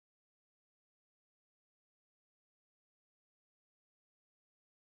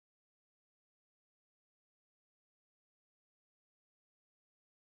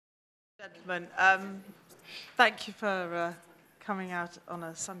Gentlemen, thank you for coming out on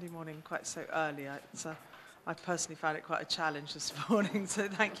a Sunday morning quite so early. I personally found it quite a challenge this morning, so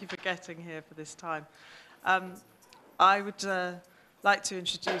thank you for getting here for this time. I would like to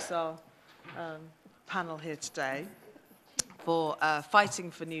introduce our panel here today for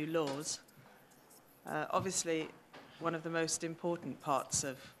Fighting for New Laws. Obviously, one of the most important parts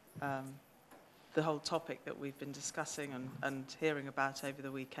of the whole topic that we've been discussing and hearing about over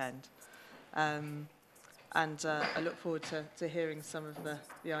the weekend. I look forward to hearing some of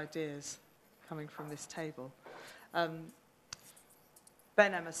the ideas coming from this table. Ben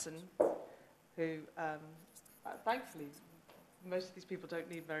Emmerson, who thankfully most of these people don't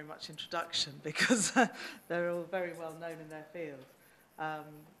need very much introduction because they're all very well known in their field.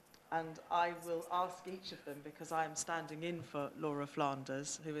 And I will ask each of them, because I am standing in for Laura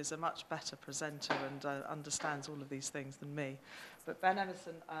Flanders, who is a much better presenter and understands all of these things than me. But Ben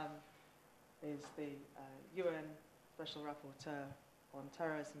Emmerson is the UN Special Rapporteur on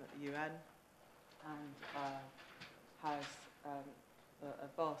Terrorism at the UN and has a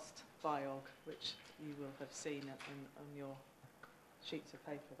vast biog, which you will have seen on your sheets of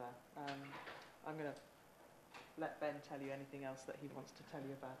paper there. I'm going to let Ben tell you anything else that he wants to tell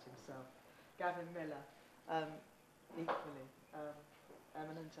you about himself. Gavin Miller, equally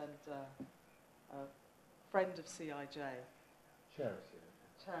eminent and friend of CIJ. Chair of CIJ.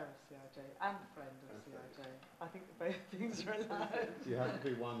 Chair of CIJ and friend of CIJ. I think both things are allowed. You have to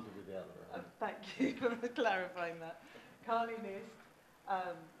be one to be the other. Right? Thank you for clarifying that. Carly Nist,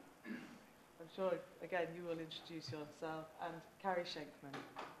 I'm sure, again, you will introduce yourself, and Carrie Schenkman,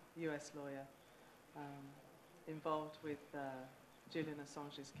 US lawyer, involved with Julian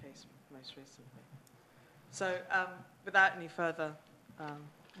Assange's case most recently. So without any further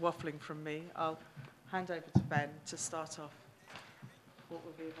waffling from me, I'll hand over to Ben to start off what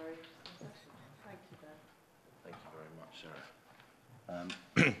will be a very interesting session. Thank you, Ben. Thank you very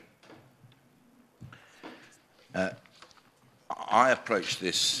much, Sarah. I approach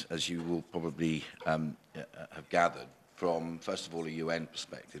this, as you will probably have gathered, from, first of all, a UN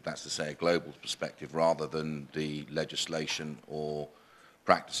perspective, that's to say a global perspective, rather than the legislation or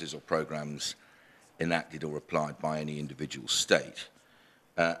practices or programs enacted or applied by any individual state.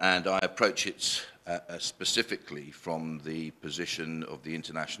 And I approach it specifically from the position of the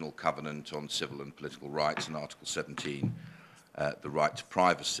International Covenant on Civil and Political Rights in Article 17, the right to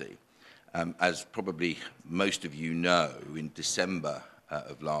privacy. As probably most of you know, in December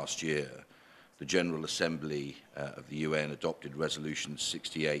of last year, the General Assembly of the UN adopted Resolution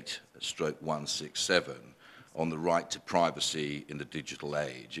 68/167 on the right to privacy in the digital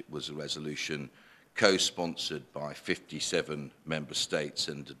age. It was a resolution co-sponsored by 57 member states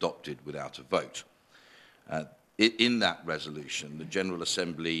and adopted without a vote. In that resolution, the General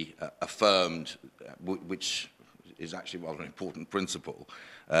Assembly affirmed, which is actually rather an important principle,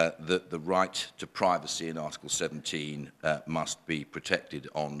 that the right to privacy in Article 17 must be protected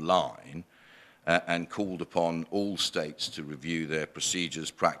online, and called upon all states to review their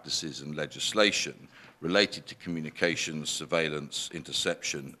procedures, practices and legislation related to communications, surveillance,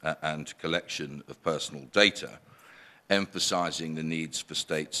 interception and collection of personal data, emphasizing the needs for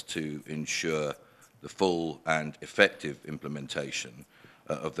states to ensure the full and effective implementation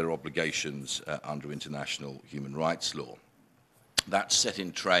of their obligations under international human rights law. That set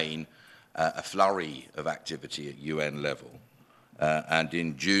in train a flurry of activity at UN level, and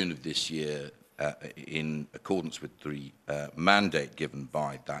in June of this year, in accordance with the mandate given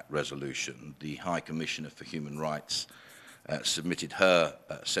by that resolution, the High Commissioner for Human Rights submitted her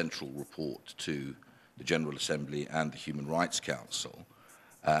central report to the General Assembly and the Human Rights Council,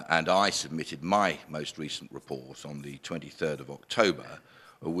 and I submitted my most recent report on the 23rd of October,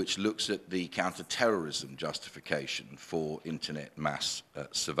 which looks at the counter-terrorism justification for internet mass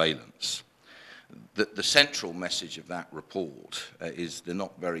surveillance. The central message of that report is the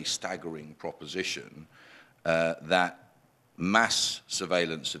not very staggering proposition that mass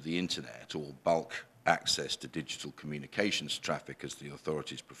surveillance of the internet, or bulk access to digital communications traffic, as the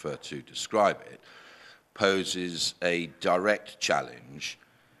authorities prefer to describe it, poses a direct challenge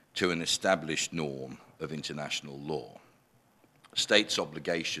to an established norm of international law. States'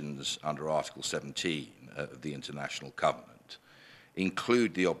 obligations under Article 17 of the International Covenant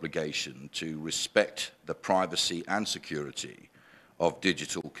include the obligation to respect the privacy and security of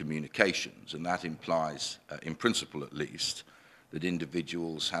digital communications, and that implies, in principle at least, that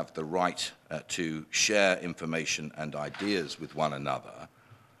individuals have the right to share information and ideas with one another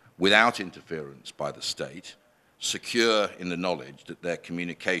without interference by the state, secure in the knowledge that their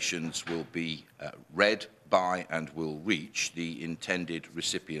communications will be read, by and will reach the intended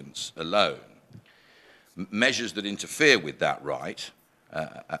recipients alone. Measures that interfere with that right,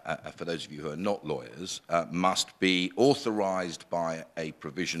 for those of you who are not lawyers, must be authorized by a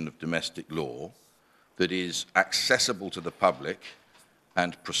provision of domestic law that is accessible to the public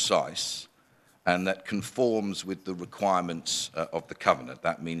and precise, and that conforms with the requirements of the covenant.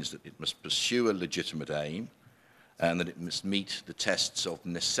 That means that it must pursue a legitimate aim and that it must meet the tests of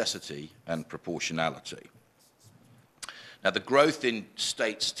necessity and proportionality. Now, the growth in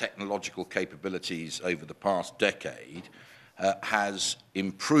states' technological capabilities over the past decade has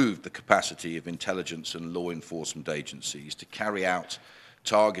improved the capacity of intelligence and law enforcement agencies to carry out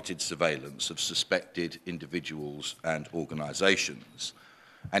targeted surveillance of suspected individuals and organizations.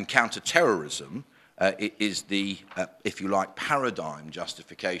 And counterterrorism is the, if you like, paradigm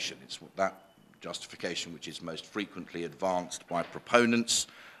justification. It's that justification which is most frequently advanced by proponents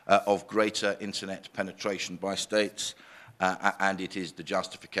of greater internet penetration by states, and it is the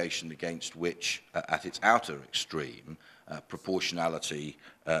justification against which, at its outer extreme, proportionality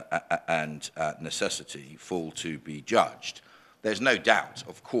and necessity fall to be judged. There's no doubt,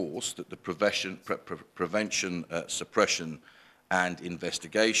 of course, that the prevention, suppression, and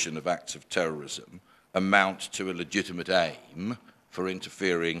investigation of acts of terrorism amount to a legitimate aim for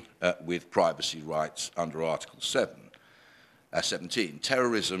interfering with privacy rights under Article 17.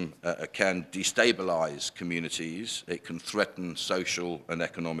 Terrorism can destabilize communities, it can threaten social and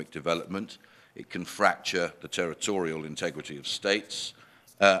economic development, it can fracture the territorial integrity of states,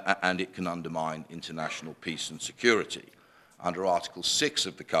 and it can undermine international peace and security. Under Article 6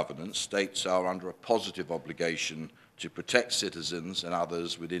 of the Covenant, states are under a positive obligation to protect citizens and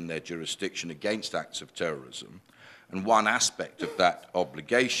others within their jurisdiction against acts of terrorism. And one aspect of that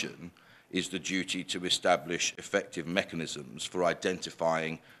obligation is the duty to establish effective mechanisms for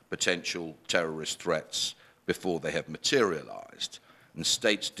identifying potential terrorist threats before they have materialized. And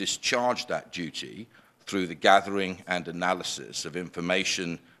states discharge that duty through the gathering and analysis of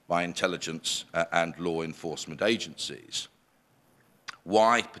information by intelligence and law enforcement agencies.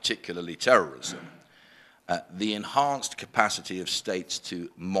 Why particularly terrorism? The enhanced capacity of states to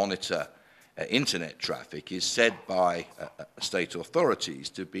monitor internet traffic is said by state authorities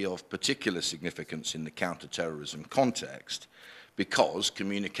to be of particular significance in the counter-terrorism context because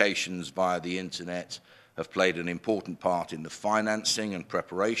communications via the internet have played an important part in the financing and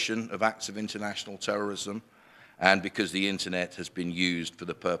preparation of acts of international terrorism, and because the internet has been used for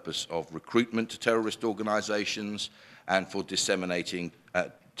the purpose of recruitment to terrorist organizations and for disseminating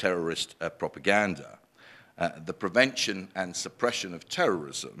terrorist propaganda. The prevention and suppression of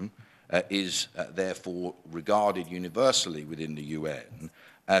terrorism is therefore regarded universally within the UN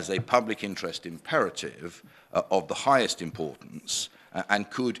as a public interest imperative of the highest importance and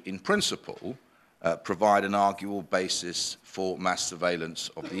could, in principle, provide an arguable basis for mass surveillance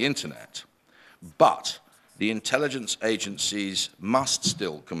of the internet. But the intelligence agencies must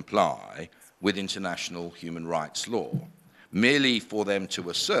still comply with international human rights law, merely for them to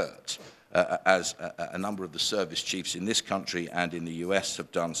assert, as a number of the service chiefs in this country and in the US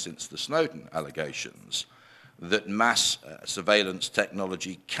have done since the Snowden allegations, that mass surveillance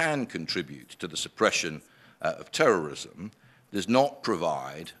technology can contribute to the suppression of terrorism, does not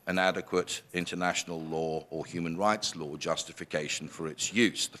provide an adequate international law or human rights law justification for its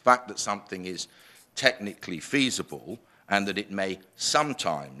use. The fact that something is technically feasible and that it may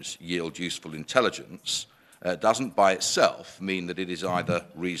sometimes yield useful intelligence doesn't by itself mean that it is either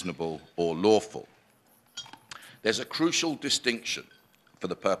reasonable or lawful. There's a crucial distinction for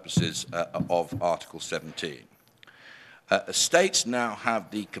the purposes of Article 17. States now have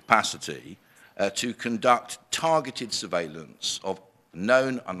the capacity to conduct targeted surveillance of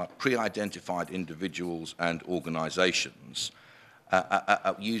known and pre-identified individuals and organizations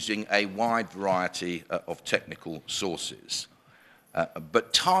using a wide variety of technical sources.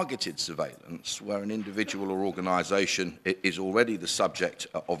 But targeted surveillance, where an individual or organization is already the subject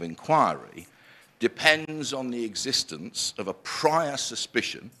of inquiry, depends on the existence of a prior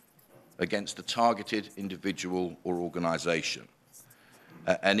suspicion against the targeted individual or organization.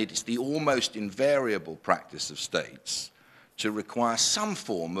 And it is the almost invariable practice of states to require some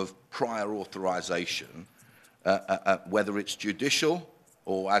form of prior authorization, whether it's judicial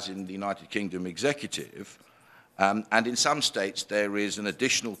or, as in the United Kingdom, executive. And in some states, there is an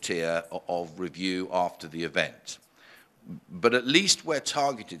additional tier of review after the event. But at least where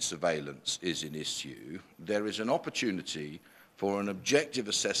targeted surveillance is in issue, there is an opportunity for an objective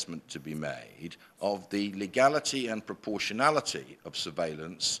assessment to be made of the legality and proportionality of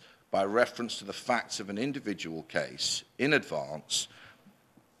surveillance by reference to the facts of an individual case in advance,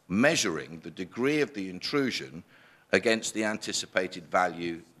 measuring the degree of the intrusion against the anticipated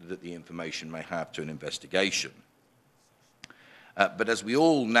value that the information may have to an investigation. But as we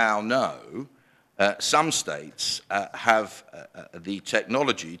all now know, some states have the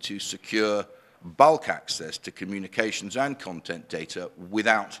technology to secure bulk access to communications and content data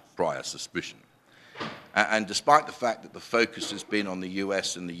without prior suspicion. And despite the fact that the focus has been on the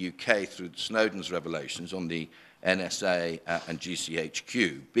US and the UK through Snowden's revelations on the NSA and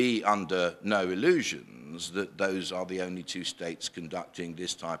GCHQ, be under no illusions that those are the only two states conducting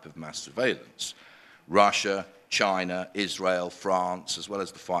this type of mass surveillance. Russia, China, Israel, France, as well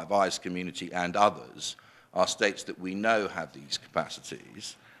as the Five Eyes community and others, are states that we know have these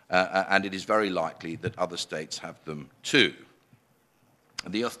capacities, and it is very likely that other states have them too.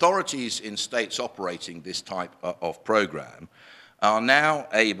 The authorities in states operating this type of program are now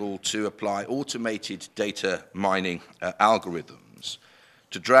able to apply automated data mining algorithms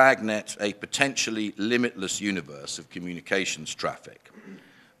to dragnet a potentially limitless universe of communications traffic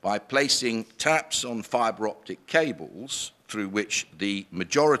by placing taps on fiber optic cables through which the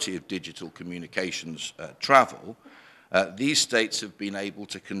majority of digital communications travel. These states have been able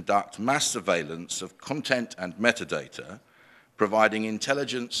to conduct mass surveillance of content and metadata, providing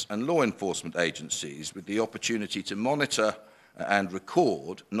intelligence and law enforcement agencies with the opportunity to monitor and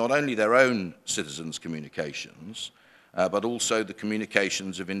record not only their own citizens' communications, but also the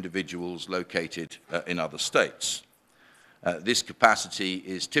communications of individuals located in other states. This capacity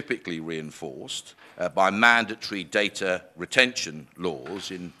is typically reinforced by mandatory data retention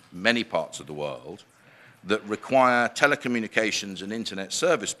laws in many parts of the world that require telecommunications and internet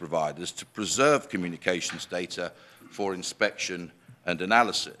service providers to preserve communications data for inspection and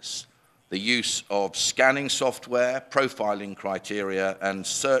analysis. The use of scanning software, profiling criteria, and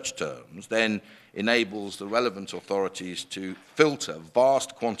search terms then enables the relevant authorities to filter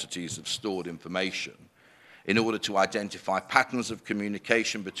vast quantities of stored information in order to identify patterns of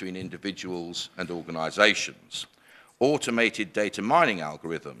communication between individuals and organizations. Automated data mining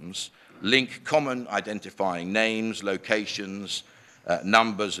algorithms link common identifying names, locations,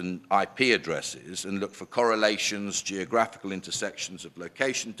 numbers and IP addresses, and look for correlations, geographical intersections of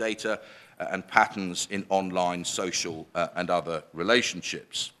location data, and patterns in online, social, and other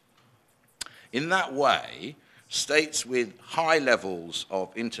relationships. In that way, states with high levels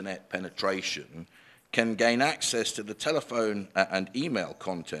of internet penetration can gain access to the telephone and email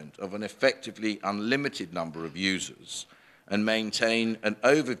content of an effectively unlimited number of users and maintain an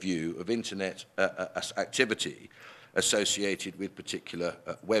overview of internet activity associated with particular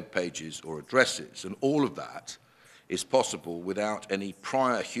web pages or addresses. And all of that is possible without any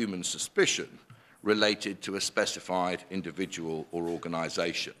prior human suspicion related to a specified individual or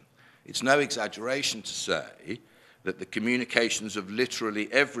organization. It's no exaggeration to say that the communications of literally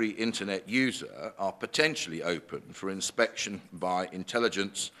every internet user are potentially open for inspection by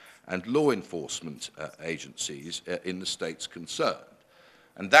intelligence and law enforcement agencies in the states concerned.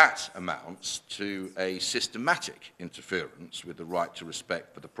 And that amounts to a systematic interference with the right to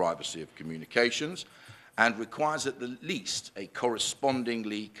respect for the privacy of communications and requires at the least a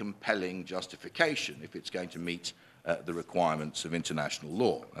correspondingly compelling justification if it's going to meet the requirements of international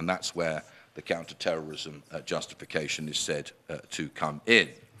law. And that's where the counter-terrorism justification is said to come in.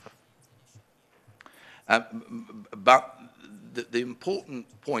 But the important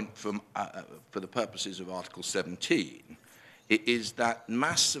point for the purposes of Article 17 is that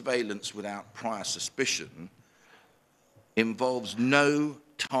mass surveillance without prior suspicion involves no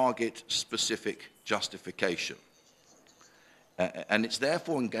target-specific justification. And it's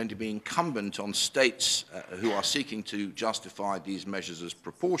therefore going to be incumbent on states who are seeking to justify these measures as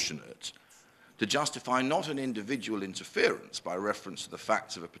proportionate to justify not an individual interference by reference to the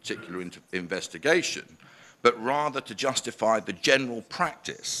facts of a particular investigation, but rather to justify the general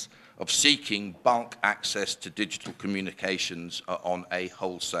practice of seeking bulk access to digital communications on a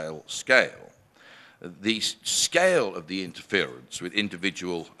wholesale scale. The scale of the interference with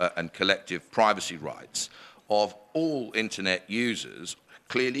individual and collective privacy rights of all internet users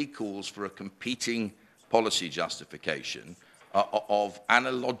clearly calls for a competing policy justification of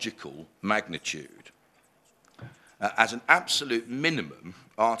analogical magnitude. As an absolute minimum,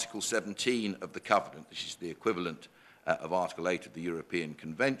 Article 17 of the Covenant, which is the equivalent of Article 8 of the European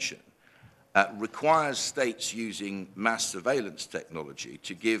Convention, requires states using mass surveillance technology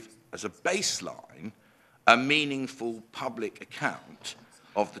to give, as a baseline, a meaningful public account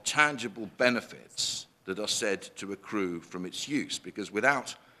of the tangible benefits that are said to accrue from its use, because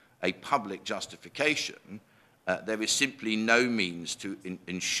without a public justification, there is simply no means to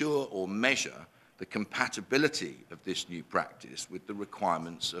ensure or measure the compatibility of this new practice with the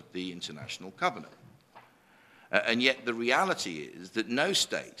requirements of the International Covenant. And yet the reality is that no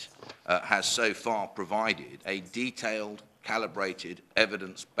state has so far provided a detailed, calibrated,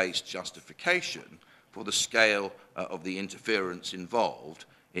 evidence-based justification for the scale of the interference involved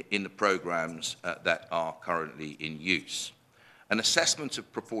in the programs that are currently in use. An assessment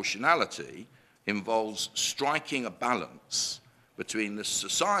of proportionality involves striking a balance between the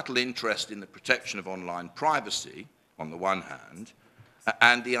societal interest in the protection of online privacy, on the one hand,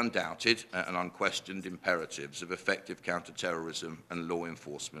 and the undoubted and unquestioned imperatives of effective counterterrorism and law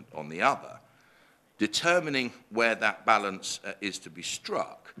enforcement on the other. Determining where that balance is to be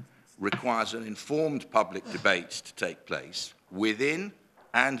struck requires an informed public debate to take place within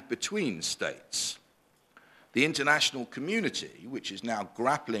and between states. The international community, which is now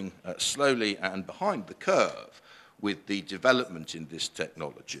grappling slowly and behind the curve with the development in this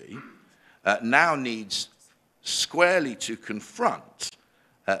technology, now needs squarely to confront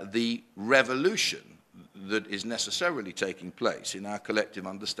the revolution that is necessarily taking place in our collective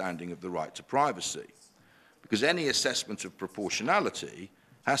understanding of the right to privacy. Because any assessment of proportionality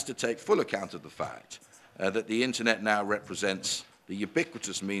has to take full account of the fact that the internet now represents the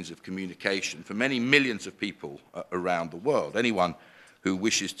ubiquitous means of communication for many millions of people around the world. Anyone who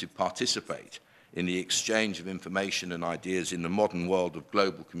wishes to participate in the exchange of information and ideas in the modern world of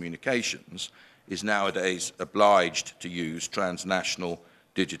global communications is nowadays obliged to use transnational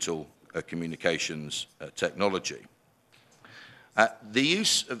digital communications technology. The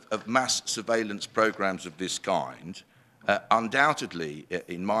use of mass surveillance programs of this kind undoubtedly,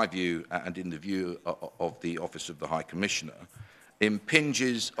 in my view and in the view of the Office of the High Commissioner,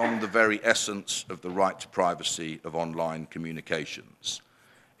 impinges on the very essence of the right to privacy of online communications.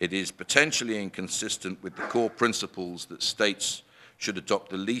 It is potentially inconsistent with the core principles that states should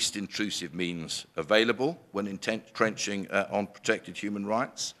adopt the least intrusive means available when entrenching on protected human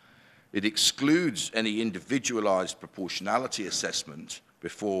rights. It excludes any individualized proportionality assessment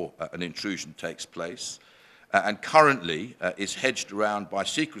before an intrusion takes place, and currently is hedged around by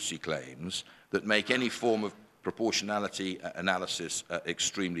secrecy claims that make any form of proportionality analysis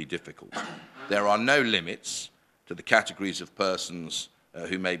extremely difficult. There are no limits to the categories of persons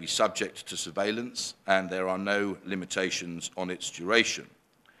who may be subject to surveillance, and there are no limitations on its duration.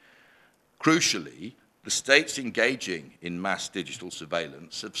 Crucially, the states engaging in mass digital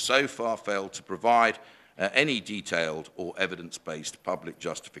surveillance have so far failed to provide any detailed or evidence-based public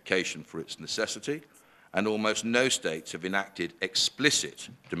justification for its necessity, and almost no states have enacted explicit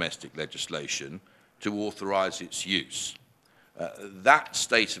domestic legislation to authorize its use. That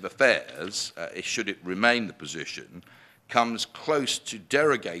state of affairs, should it remain the position, comes close to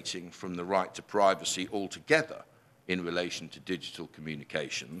derogating from the right to privacy altogether in relation to digital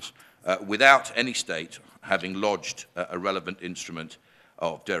communications, without any state having lodged a relevant instrument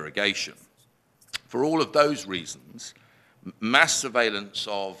of derogation. For all of those reasons, mass surveillance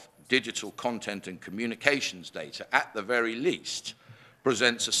of digital content and communications data, at the very least,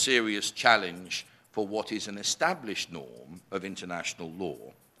 presents a serious challenge for what is an established norm of international law.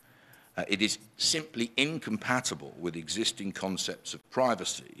 It is simply incompatible with existing concepts of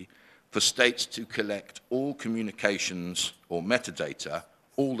privacy for states to collect all communications or metadata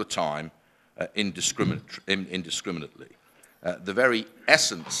all the time indiscriminately. The very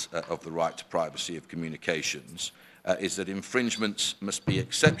essence of the right to privacy of communications is that infringements must be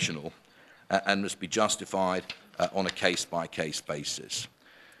exceptional and must be justified on a case-by-case basis.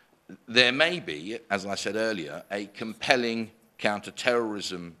 There may be, as I said earlier, a compelling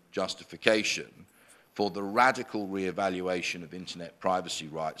counter-terrorism justification for the radical re-evaluation of internet privacy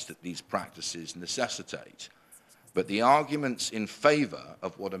rights that these practices necessitate. But the arguments in favour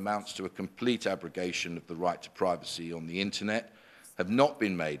of what amounts to a complete abrogation of the right to privacy on the internet have not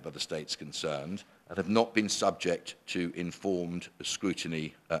been made by the states concerned and have not been subject to informed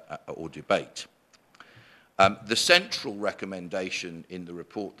scrutiny or debate. The central recommendation in the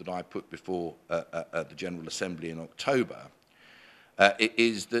report that I put before the General Assembly in October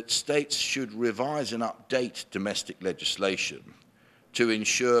is that states should revise and update domestic legislation to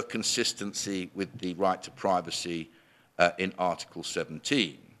ensure consistency with the right to privacy in Article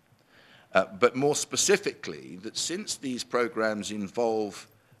 17. But more specifically, that since these programs involve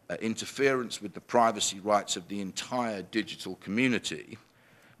interference with the privacy rights of the entire digital community,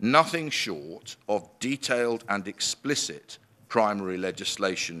 nothing short of detailed and explicit primary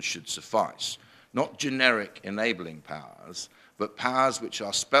legislation should suffice. Not generic enabling powers, but powers which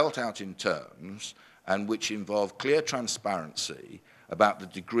are spelt out in terms and which involve clear transparency about the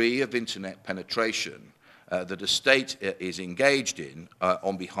degree of internet penetration that a state is engaged in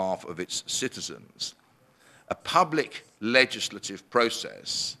on behalf of its citizens. A public legislative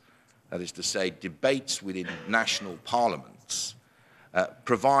process, that is to say, debates within national parliaments,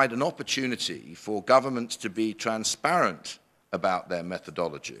 provide an opportunity for governments to be transparent about their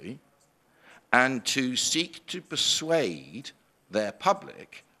methodology and to seek to persuade their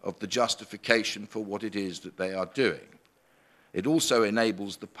public of the justification for what it is that they are doing. It also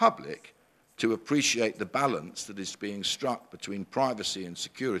enables the public to appreciate the balance that is being struck between privacy and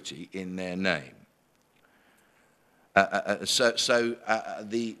security in their name.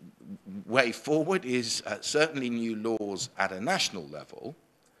 The way forward is certainly new laws at a national level,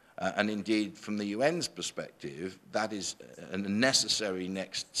 and indeed from the UN's perspective, that is a necessary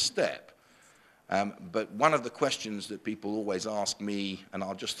next step. But one of the questions that people always ask me, and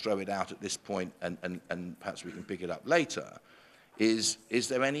I'll just throw it out at this point and perhaps we can pick it up later, is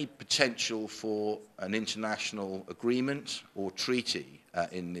there any potential for an international agreement or treaty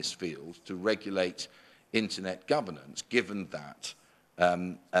in this field to regulate internet governance, given that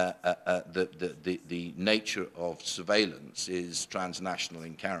the nature of surveillance is transnational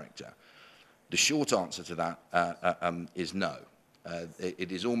in character? The short answer to that is no.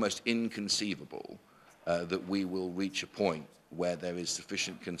 It is almost inconceivable that we will reach a point where there is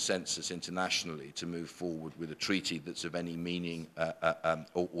sufficient consensus internationally to move forward with a treaty that's of any meaning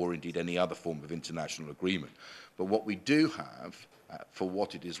or indeed any other form of international agreement. But what we do have, for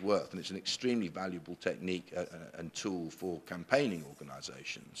what it is worth, and it's an extremely valuable technique and tool for campaigning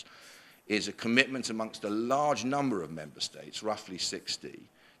organisations, is a commitment amongst a large number of member states, roughly 60,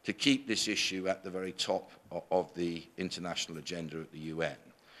 to keep this issue at the very top of the international agenda at the UN.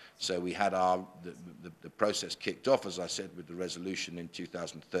 So we had the process kicked off, as I said, with the resolution in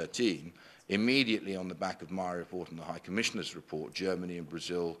 2013. Immediately on the back of my report and the High Commissioner's report, Germany and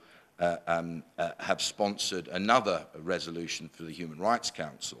Brazil have sponsored another resolution for the Human Rights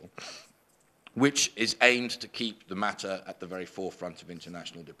Council, which is aimed to keep the matter at the very forefront of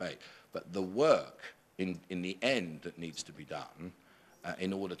international debate. But the work in the end that needs to be done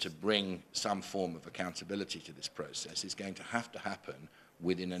in order to bring some form of accountability to this process is going to happen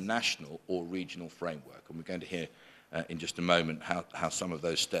within a national or regional framework. And we're going to hear in just a moment how some of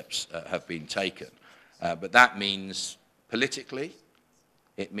those steps have been taken. But that means politically,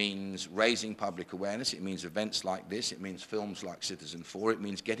 it means raising public awareness, it means events like this, it means films like Citizen4, it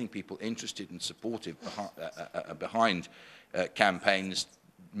means getting people interested and supportive behind campaigns,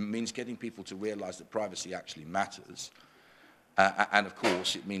 means getting people to realise that privacy actually matters. And of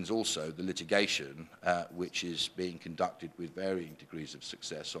course, it means also the litigation, which is being conducted with varying degrees of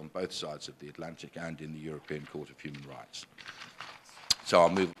success on both sides of the Atlantic and in the European Court of Human Rights. So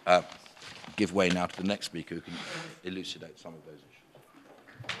I'll give way now to the next speaker who can elucidate some of those issues.